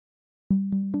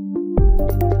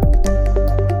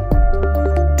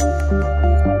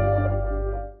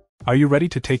Are you ready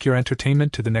to take your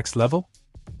entertainment to the next level?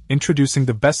 Introducing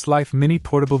the VBESTLIFE Mini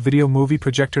Portable Video Movie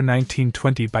Projector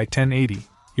 1920x1080,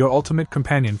 your ultimate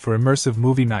companion for immersive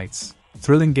movie nights,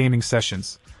 thrilling gaming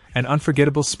sessions, and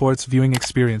unforgettable sports viewing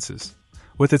experiences.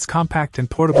 With its compact and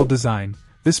portable design,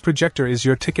 this projector is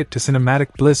your ticket to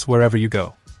cinematic bliss wherever you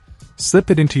go.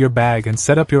 Slip it into your bag and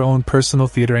set up your own personal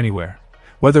theater anywhere,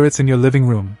 whether it's in your living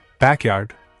room,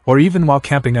 backyard, or even while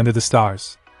camping under the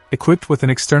stars. Equipped with an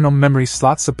external memory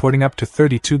slot supporting up to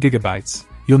 32 GB,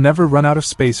 you'll never run out of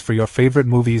space for your favorite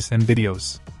movies and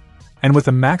videos. And with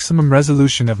a maximum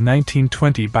resolution of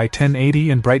 1920x1080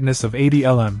 and brightness of 80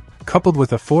 lm, coupled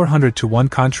with a 400:1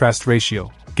 contrast ratio,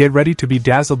 get ready to be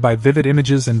dazzled by vivid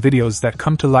images and videos that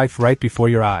come to life right before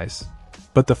your eyes.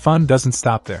 But the fun doesn't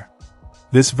stop there.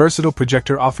 This versatile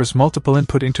projector offers multiple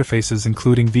input interfaces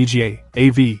including VGA,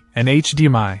 AV, and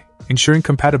HDMI, ensuring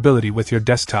compatibility with your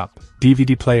desktop,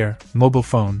 DVD player, mobile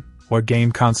phone, or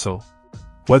game console.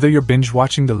 Whether you're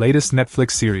binge-watching the latest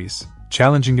Netflix series,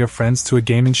 challenging your friends to a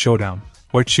gaming showdown,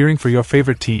 or cheering for your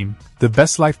favorite team, the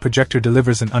VBESTLIFE projector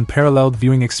delivers an unparalleled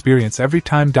viewing experience every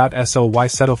time. So why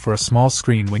settle for a small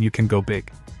screen when you can go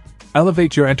big?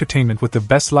 Elevate your entertainment with the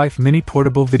VBESTLIFE Mini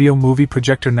Portable Video Movie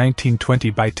Projector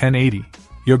 1920x1080,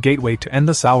 your gateway to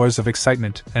endless hours of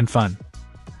excitement and fun.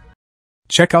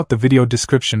 Check out the video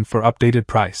description for updated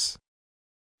price.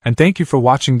 And thank you for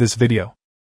watching this video.